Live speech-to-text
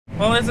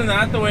Well, isn't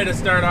that the way to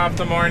start off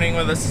the morning,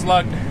 with a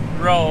slugged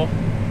row?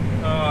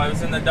 I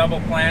was in the double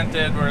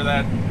planted where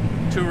that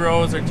 2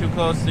 rows are too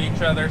close to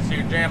each other, so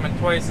you're jamming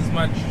twice as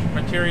much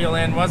material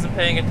in. Wasn't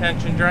paying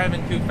attention,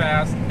 driving too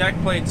fast, deck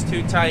plates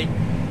too tight.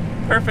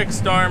 Perfect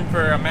storm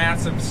for a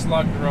massive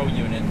slugged row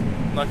unit.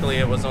 Luckily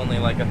it was only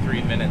like a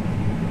 3-minute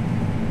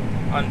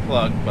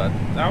unplug, but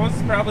that was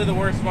probably the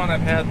worst one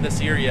I've had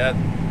this year yet.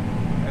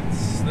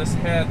 This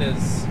head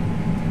is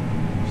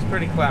she's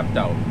pretty clapped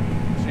out.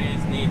 She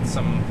needs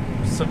some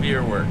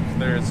severe work.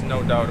 There's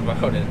no doubt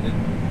about it.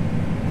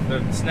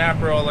 The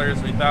snap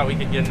rollers, we thought we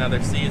could get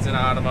another season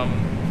out of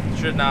them.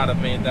 Should not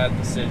have made that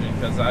decision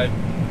because I've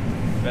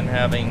been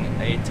having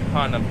a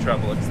ton of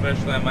trouble,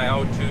 especially on my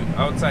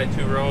outside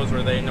 2 rows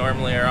where they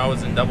normally are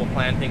always in double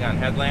planting on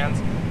headlands.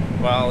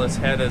 While this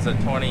head is a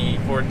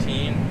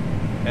 2014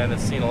 and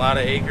it's seen a lot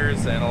of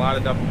acres and a lot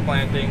of double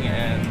planting,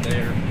 and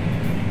they're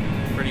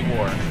pretty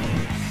worn.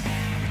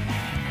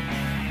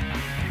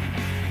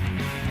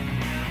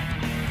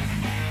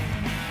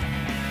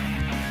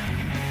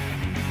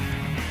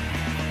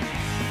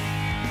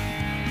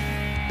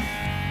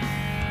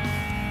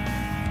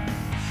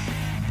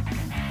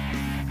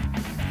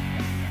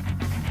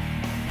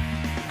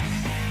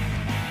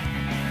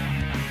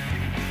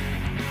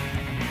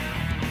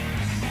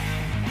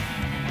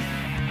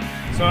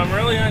 So I'm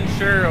really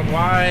unsure of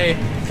why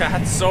it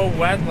got so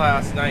wet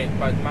last night,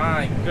 but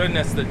my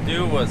goodness, the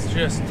dew was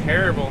just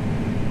terrible.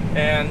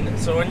 And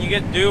so when you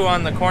get dew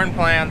on the corn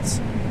plants,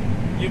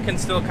 you can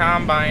still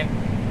combine,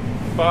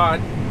 but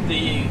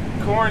the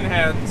corn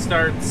head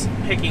starts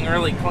picking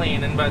really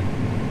clean. But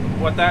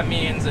what that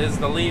means is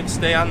the leaves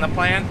stay on the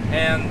plant,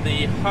 and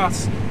the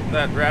husk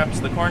that wraps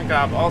the corn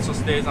cob also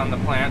stays on the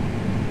plant.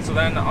 So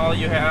then all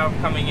you have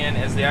coming in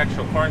is the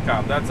actual corn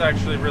cob. That's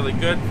actually really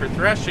good for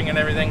threshing and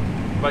everything.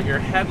 But your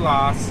head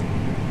loss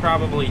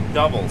probably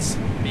doubles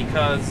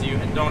because you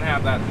don't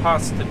have that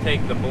husk to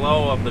take the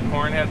blow of the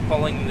corn head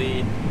pulling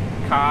the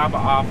cob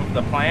off of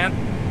the plant.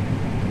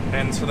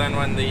 And so then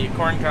when the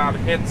corn cob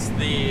hits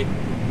the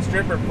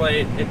stripper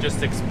plate, it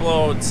just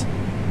explodes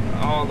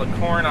all the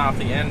corn off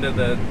the end of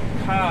the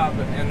cob,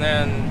 and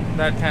then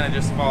that kind of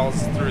just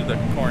falls through the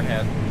corn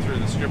head, through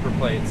the stripper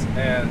plates,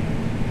 and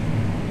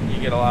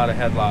you get a lot of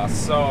head loss.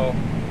 So,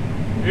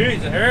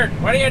 geez, it hurt.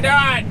 What are you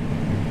doing?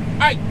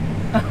 Hey!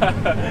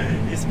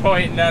 He's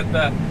pointing at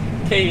the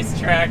Case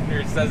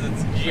tractor, says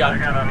it's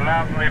junk. I got a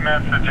lovely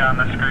message on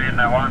the screen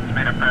that wants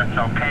me to press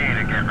OK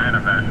to get rid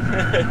of it.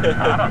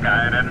 Auto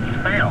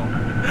guidance failed.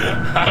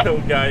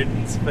 Auto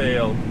guidance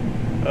failed.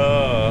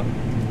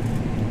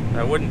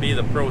 That wouldn't be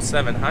the Pro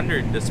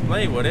 700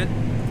 display, would it?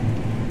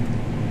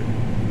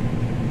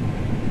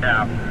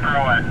 Yeah,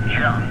 Pro of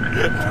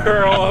junk.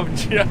 Pro of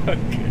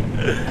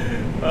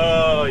junk.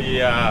 Oh,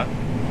 yeah.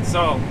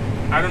 So,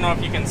 I don't know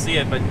if you can see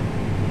it, but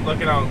look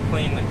at how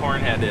clean the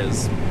corn head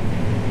is.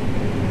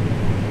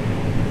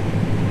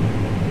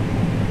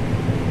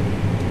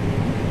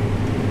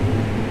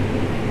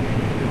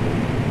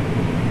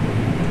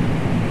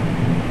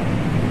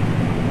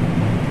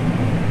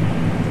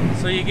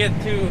 So you get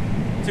two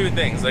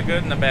things, a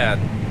good and a bad.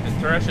 The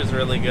thresh is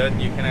really good.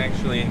 You can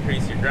actually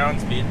increase your ground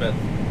speed, but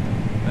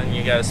then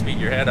you gotta speed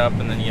your head up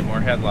and then you get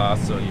more head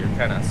loss, so you're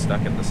kind of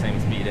stuck at the same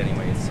speed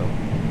anyways, so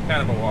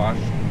kind of a wash.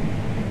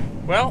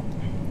 Well,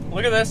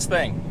 look at this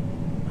thing.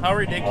 How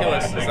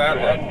ridiculous does that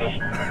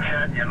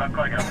look? You look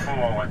like a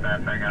fool with that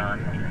thing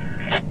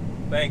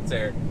on. Thanks,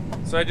 Eric.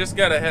 So I just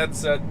got a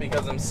headset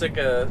because I'm sick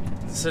of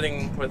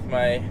sitting with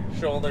my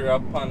shoulder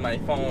up on my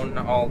phone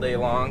all day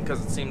long,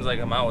 because it seems like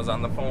I'm always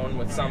on the phone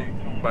with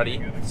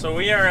somebody. So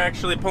we are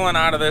actually pulling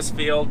out of this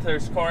field.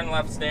 There's corn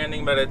left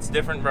standing, but it's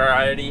different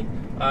variety.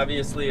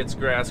 Obviously it's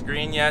grass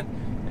green yet,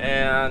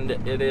 and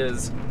it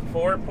is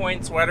 4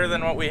 points wetter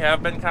than what we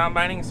have been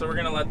combining, so we're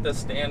gonna let this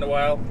stand a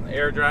while,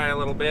 air dry a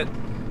little bit.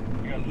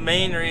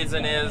 Main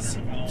reason is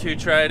to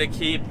try to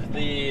keep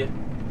the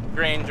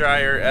grain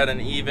dryer at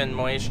an even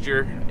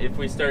moisture. If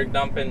we start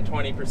dumping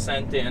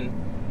 20% in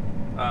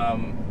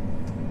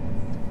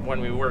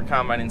when we were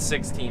combining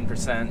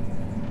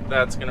 16%,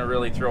 that's going to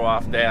really throw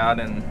off dad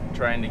and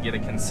trying to get a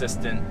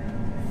consistent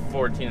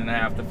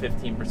 14.5 to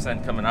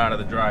 15% coming out of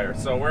the dryer.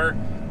 So we're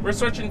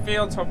switching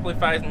fields, hopefully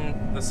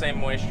finding the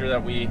same moisture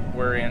that we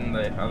were in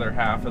the other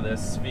half of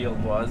this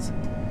field was.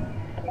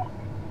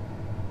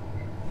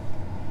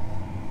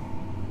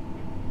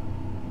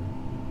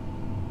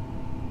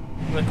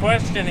 The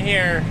question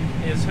here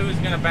is who's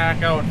going to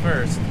back out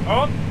first.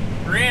 Oh,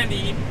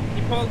 Randy,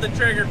 he pulled the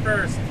trigger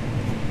first.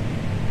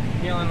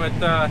 Dealing with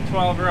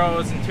 12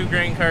 rows and 2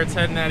 grain carts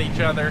heading at each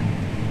other.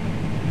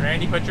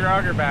 Randy, put your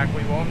auger back.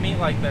 We won't meet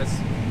like this.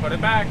 Put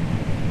it back.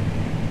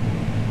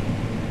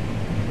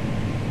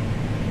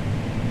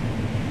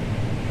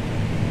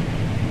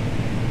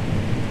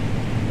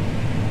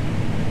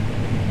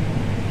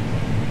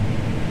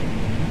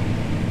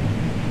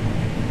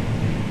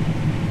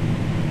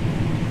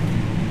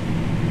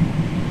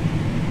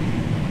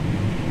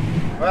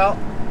 Well,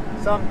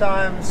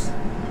 sometimes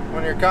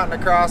when you're cutting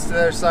across to the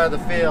other side of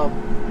the field,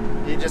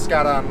 you just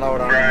gotta unload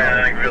on it. Right,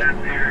 I think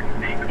that's Eric's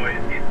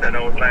decoys. He said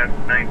out last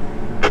night.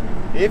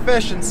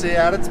 Efficiency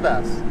at its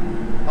best.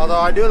 Although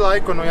I do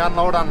like when we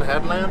unload on the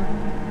headland,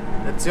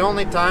 it's the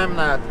only time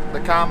that the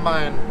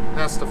combine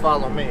has to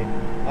follow me.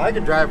 I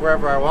could drive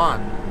wherever I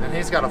want, and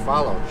he's got to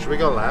follow. Should we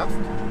go left?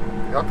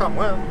 He'll come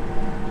with.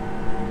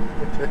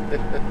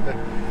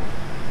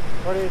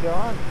 What are you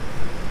doing?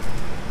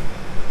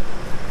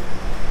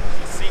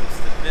 She seems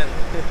to have been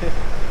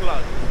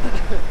plugged.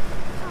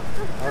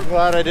 I'm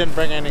glad I didn't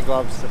bring any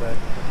gloves today.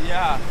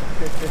 Yeah,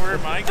 where are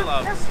my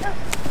gloves?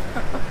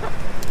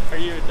 Are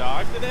you a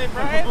dog today,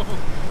 Brian?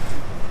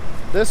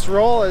 This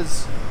row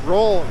has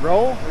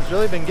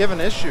really been giving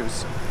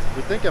issues.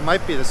 We think it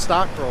might be the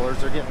stock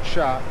rollers are getting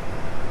shot.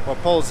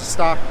 What pulls the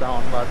stock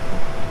down, but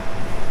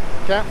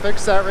can't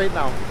fix that right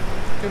now.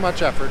 Too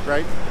much effort,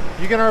 right?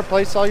 You gonna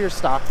replace all your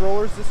stock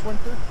rollers this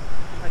winter?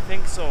 I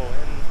think so,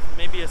 and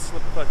maybe a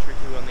slip clutch or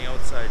two on the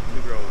outside,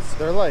 2 rows.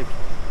 They're like,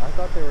 I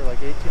thought they were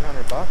like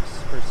 1,800 bucks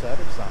per set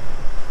or something.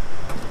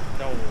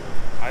 No,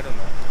 I don't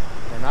know.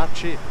 They're not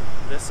cheap.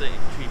 This ain't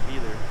cheap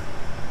either.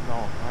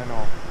 No, I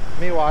know.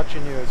 Me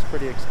watching you is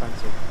pretty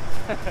expensive.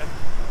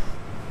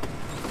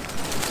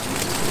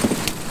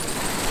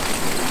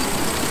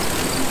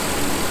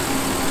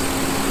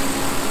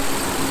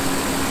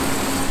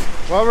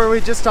 What were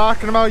we just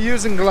talking about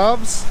using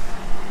gloves?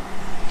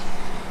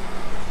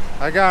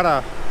 I got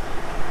a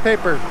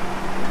paper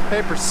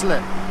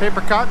slit,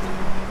 paper cut,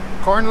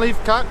 corn leaf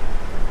cut.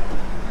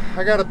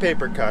 I got a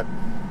paper cut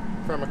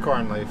from a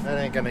corn leaf. That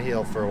ain't gonna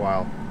heal for a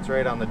while. It's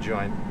right on the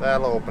joint.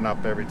 That'll open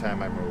up every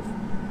time I move.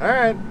 All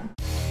right.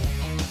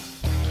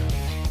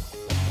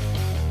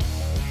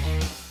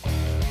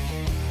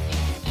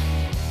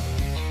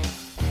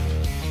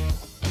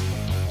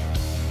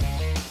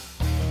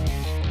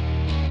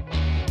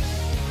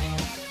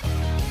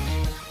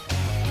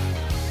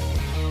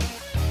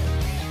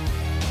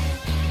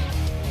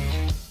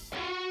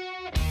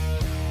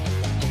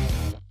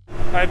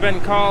 I've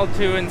been called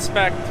to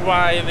inspect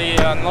why the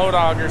unload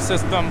auger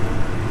system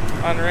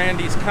on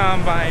Randy's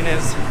combine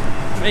is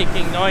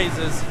making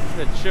noises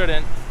that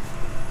shouldn't.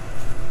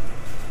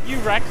 You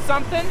wrecked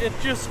something? It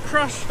just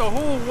crushed the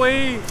whole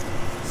way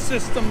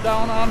system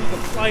down onto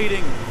the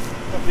plating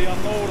of the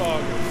unload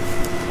auger.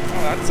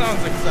 Oh, that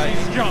sounds exciting.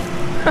 It's junk.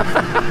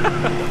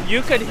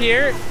 You could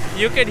hear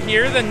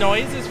the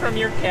noises from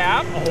your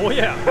cab? Oh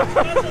yeah.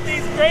 Because of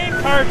these grain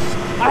carts,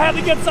 I had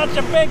to get such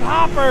a big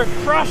hopper,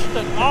 crushed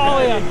it all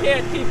in. You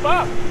can't keep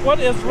up. What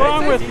is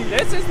wrong with you?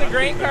 This is the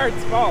grain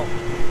cart's fault.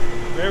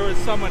 There was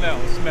someone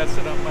else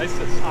messing up my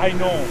system. I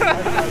know.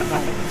 I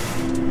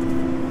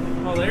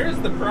know. Well, there's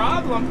the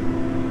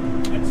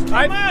problem. It's too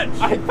much.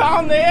 I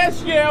found the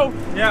issue.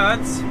 Yeah,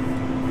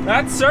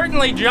 that's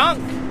certainly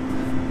junk.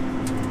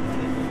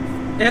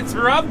 It's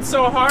rubbed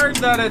so hard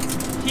that it's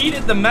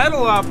heated the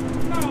metal up.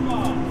 Come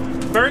on.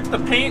 Burnt the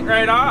paint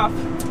right off.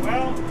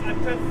 Well,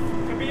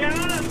 to be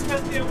honest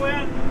with you,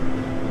 when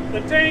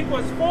the tank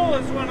was full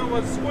is when it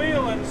was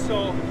squealing,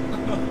 so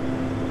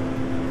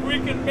we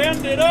can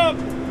bend it up.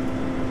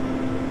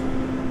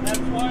 That's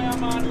why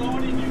I'm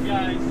unloading you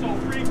guys so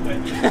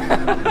frequent.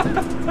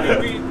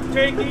 We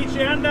take each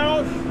end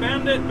out,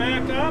 bend it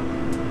back up.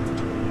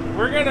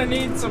 We're gonna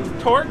need some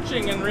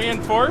torching and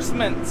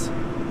reinforcements.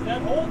 Is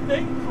that whole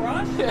thing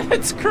crushed?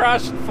 It's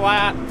crushed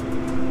flat.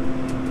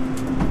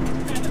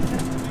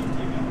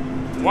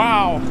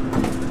 Wow.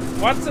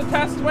 What's the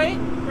test weight?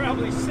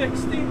 Probably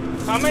 60.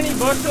 How many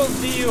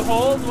bushels do you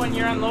hold when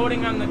you're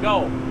unloading on the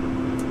go?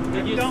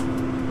 Did you dump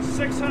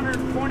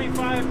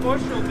 625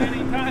 bushels many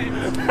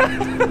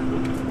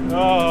times.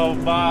 Oh,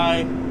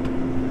 bye.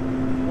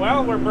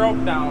 Well, we're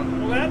broke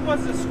down. Well, that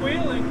was the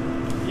squealing.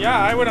 Yeah,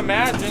 I would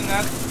imagine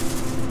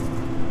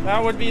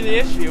that would be the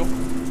issue.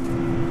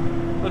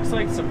 Looks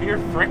like severe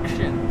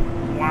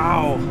friction.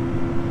 Wow.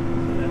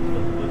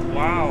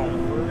 Wow.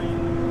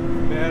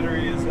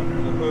 Battery is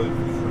under the hood.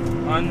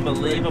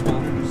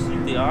 Unbelievable.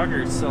 The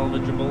auger is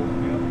salvageable.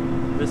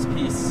 Yep. This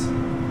piece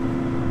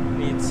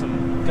needs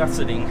some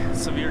gusseting,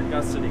 severe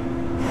gusseting.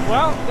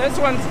 Well, this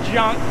one's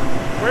junk.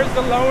 Where's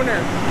the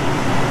loaner?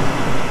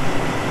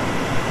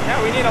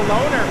 Yeah, we need a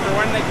loaner for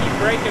when they keep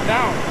breaking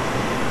down.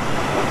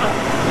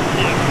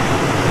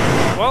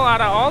 Well,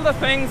 out of all the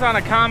things on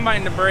a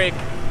combine to break,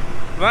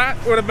 that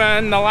would have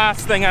been the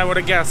last thing I would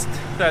have guessed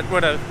that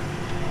would have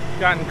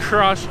gotten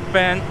crushed,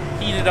 bent,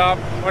 heated up.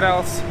 What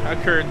else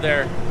occurred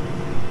there?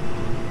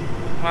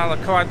 Well,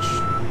 the clutch,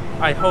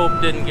 I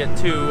hope, didn't get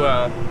too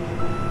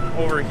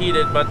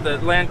overheated, but the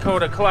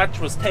Lankota clutch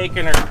was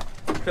taking her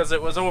because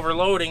it was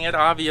overloading it,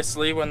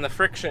 obviously, when the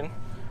friction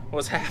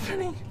was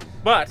happening.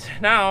 But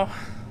now,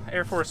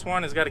 Air Force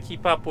One has got to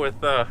keep up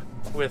with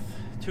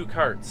 2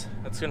 carts.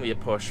 That's gonna be a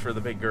push for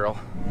the big girl.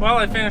 Well,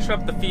 I finished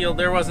up the field.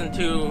 There wasn't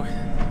two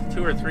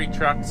or three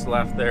trucks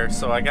left there,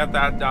 so I got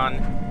that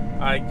done.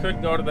 I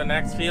could go to the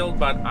next field,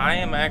 but I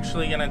am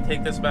actually gonna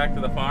take this back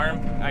to the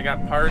farm. I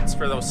got parts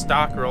for those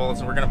stock rolls,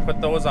 and we're gonna put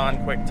those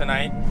on quick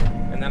tonight.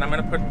 And then I'm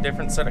gonna put a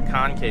different set of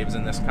concaves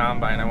in this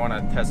combine. I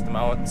wanna test them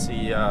out and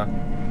see if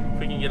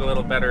we can get a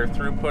little better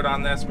throughput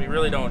on this. We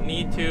really don't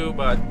need to,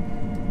 but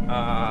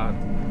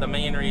the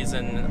main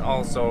reason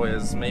also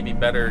is maybe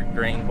better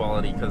grain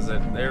quality, because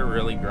they're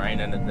really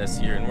grinding it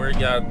this year. And we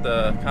got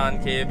the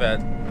concave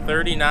at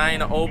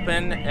 39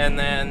 open and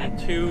then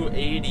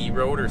 280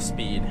 rotor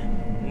speed.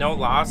 No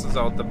losses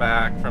out the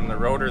back from the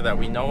rotor that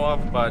we know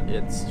of, but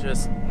it's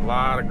just a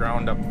lot of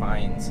ground up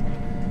fines.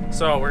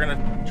 So we're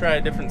gonna try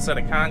a different set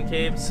of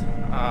concaves.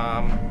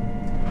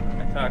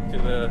 I talked to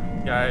the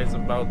guys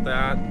about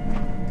that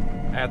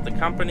at the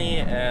company,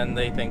 and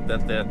they think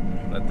that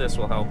this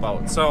will help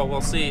out. So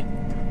we'll see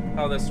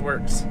how this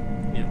works.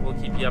 We'll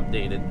keep you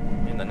updated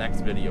in the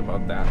next video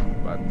about that,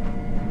 but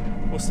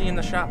we'll see you in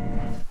the shop.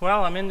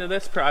 Well, I'm into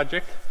this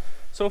project.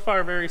 So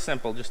far, very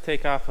simple. Just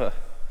take off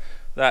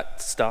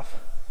that stuff,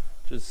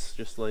 which is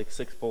just like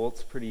 6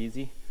 bolts, pretty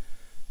easy.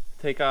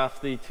 Take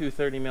off the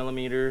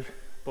 230mm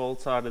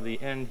bolts out of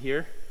the end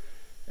here.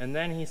 And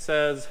then he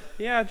says,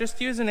 yeah,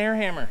 just use an air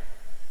hammer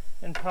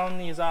and pound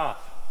these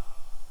off.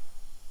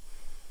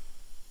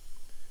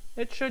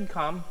 It should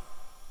come.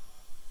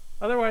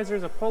 Otherwise,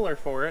 there's a puller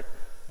for it.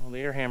 Well, the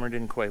air hammer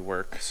didn't quite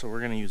work, so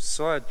we're gonna use a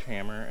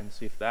sledgehammer and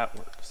see if that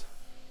works.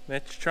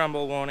 Mitch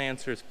Trumbull won't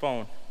answer his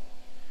phone.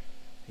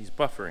 He's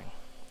buffering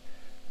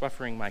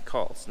my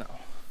calls now.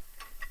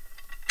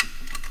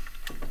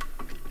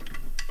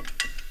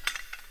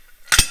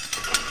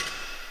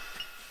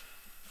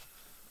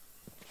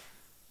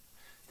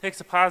 Takes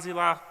a posi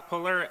lock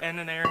puller and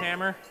an air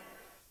hammer,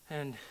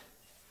 and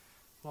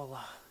well,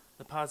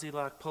 the posi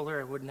lock puller,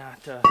 I would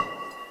not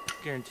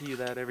guarantee you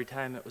that every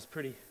time. It was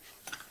pretty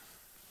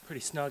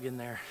snug in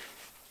there.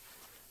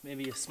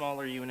 Maybe a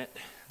smaller unit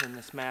than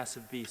this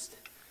massive beast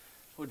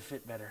would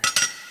fit better.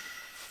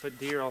 But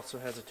Deere also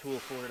has a tool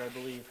for it, I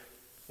believe.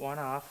 One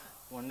off,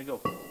 one to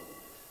go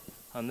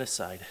on this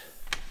side.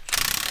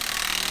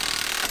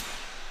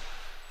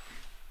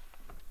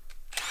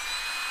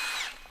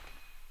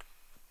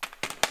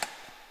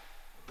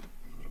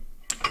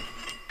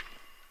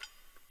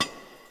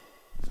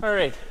 All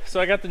right,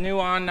 so I got the new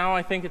on now.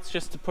 I think it's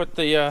just to put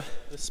the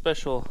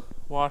special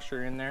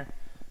washer in there,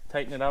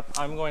 tighten it up.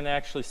 I'm going to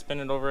actually spin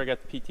it over. I got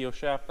the PTO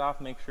shaft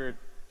off, make sure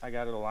I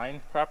got it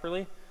aligned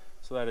properly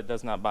so that it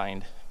does not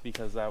bind,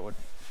 because that would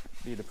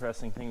be a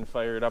depressing thing to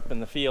fire it up in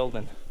the field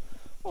and,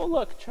 oh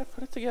look, Chuck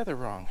put it together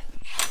wrong.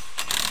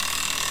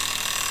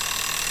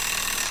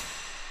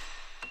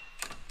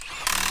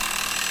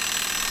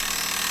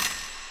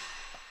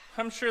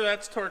 I'm sure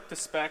that's torqued to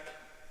spec.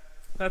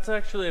 That's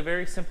actually a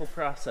very simple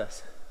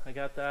process. I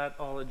got that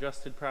all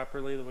adjusted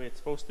properly the way it's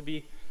supposed to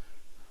be,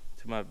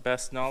 to my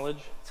best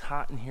knowledge. It's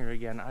hot in here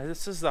again.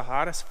 This is the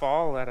hottest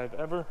fall that I've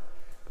ever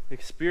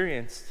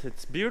experienced.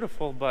 It's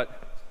beautiful,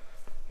 but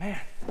man,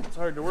 it's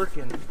hard to work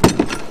in.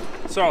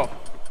 So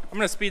I'm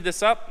gonna speed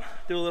this up,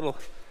 do a little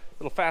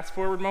fast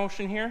forward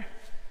motion here,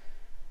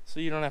 so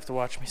you don't have to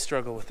watch me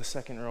struggle with the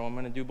second row. I'm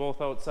gonna do both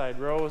outside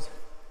rows.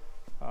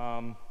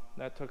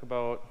 That took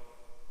about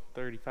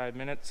 35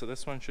 minutes, so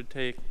this one should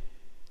take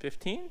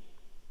 15?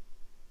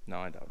 No,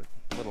 I doubt it.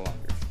 A little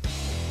longer.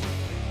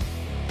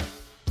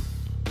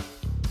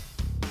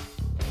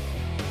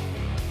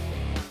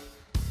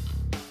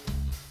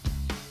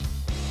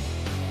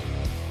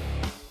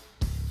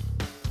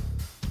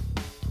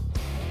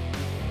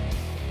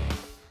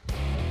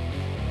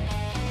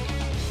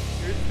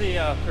 Here's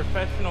the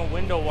professional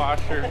window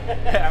washer.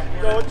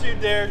 Don't you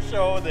dare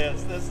show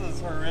this. This is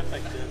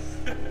horrific.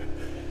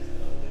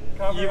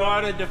 You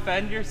want to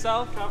defend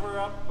yourself? Cover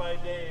up by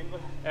Dave.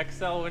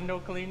 XL window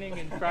cleaning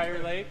in Prior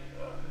Lake.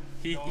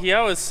 He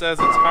always says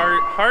it's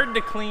hard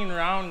to clean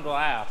round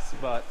glass,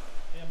 but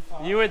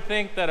you would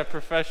think that a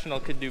professional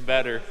could do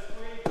better.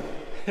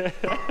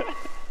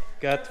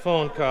 Got the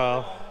phone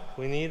call.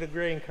 We need a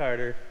grain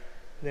carter.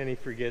 Then he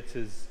forgets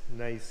his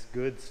nice,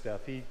 good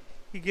stuff. He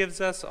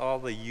gives us all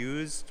the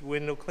used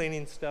window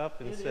cleaning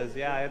stuff and says,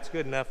 yeah, it's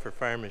good enough for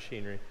farm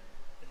machinery.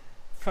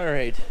 All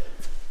right,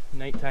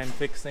 nighttime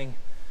fixing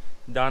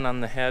done on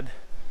the head.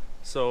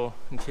 So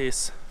in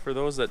case, for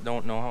those that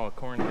don't know how a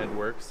corn head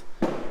works,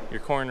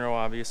 your corn row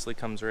obviously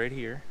comes right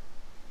here.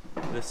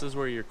 This is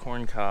where your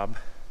corn cob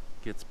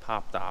gets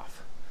popped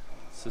off.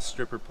 It's the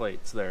stripper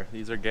plates there.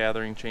 These are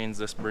gathering chains.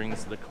 This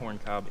brings the corn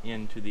cob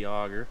into the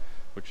auger,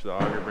 which the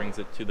auger brings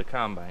it to the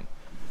combine.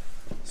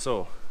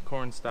 So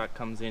corn stalk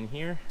comes in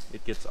here,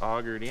 it gets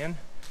augered in,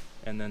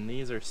 and then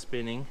these are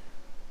spinning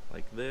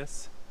like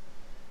this,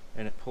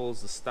 and it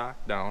pulls the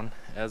stalk down.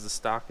 As the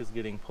stalk is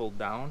getting pulled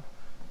down,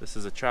 this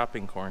is a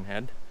chopping corn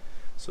head,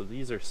 so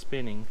these are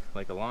spinning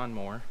like a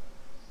lawnmower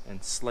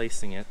and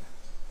slicing it,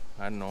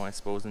 I don't know, I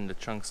suppose into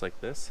chunks like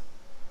this.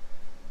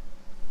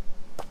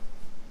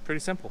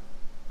 Pretty simple,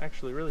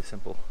 actually really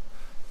simple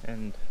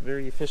and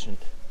very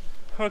efficient.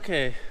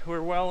 Okay,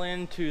 we're well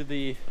into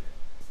the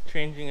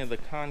changing of the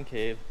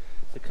concave.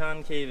 The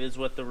concave is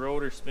what the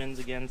rotor spins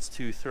against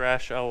to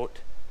thrash out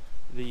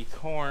the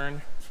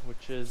corn,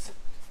 which is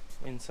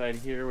inside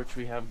here, which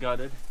we have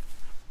gutted.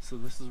 So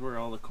this is where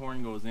all the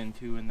corn goes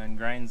into and then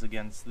grinds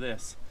against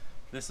this.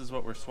 This is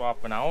what we're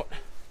swapping out.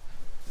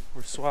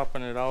 We're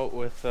swapping it out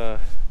with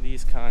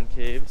these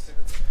concaves,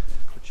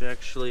 which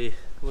actually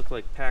look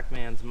like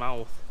Pac-Man's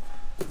mouth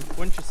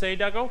Wouldn't you say,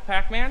 Duggo?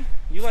 Pac-Man?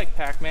 You like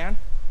Pac-Man.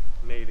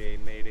 Mayday,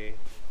 mayday,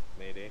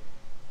 mayday.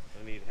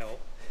 I need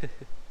help.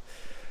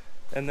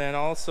 And then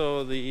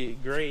also the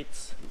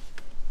grates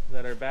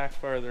that are back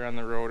farther on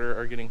the rotor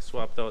are getting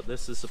swapped out.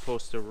 This is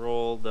supposed to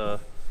roll the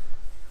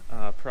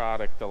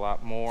product a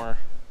lot more,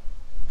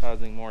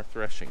 causing more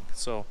threshing.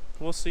 So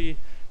we'll see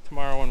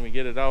tomorrow when we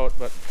get it out,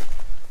 but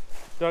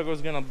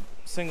Duggo's gonna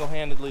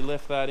single-handedly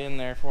lift that in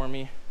there for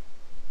me.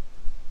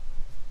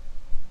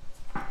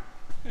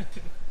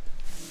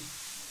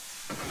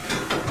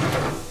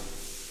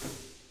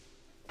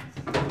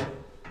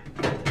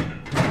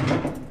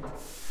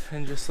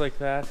 And just like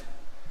that,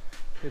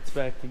 it's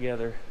back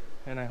together.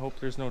 And I hope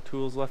there's no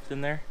tools left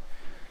in there.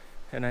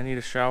 And I need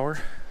a shower.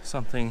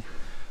 Something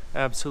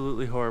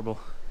absolutely horrible.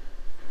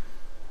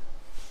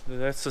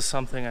 That's just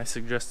something I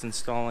suggest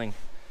installing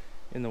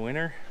in the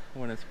winter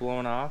when it's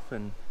blown off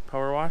and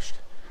power washed.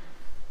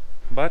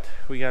 But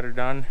we got her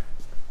done.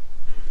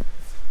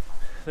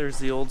 There's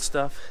the old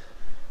stuff.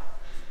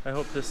 I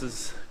hope this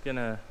is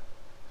gonna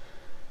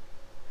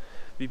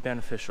be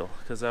beneficial,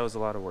 because that was a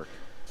lot of work.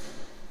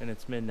 And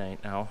it's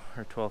midnight now,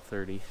 or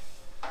 12:30.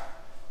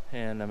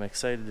 And I'm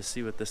excited to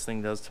see what this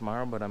thing does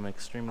tomorrow, but I'm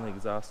extremely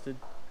exhausted.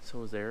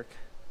 So is Eric.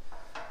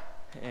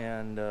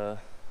 And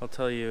I'll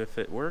tell you if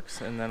it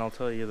works, and then I'll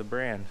tell you the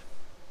brand,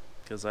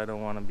 because I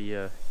don't want to be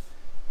a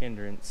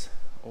hindrance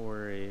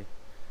or a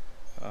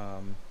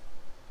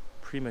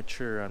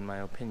premature on my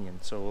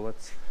opinion. So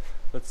let's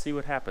see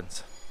what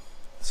happens.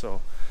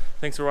 So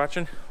thanks for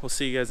watching. We'll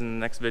see you guys in the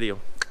next video.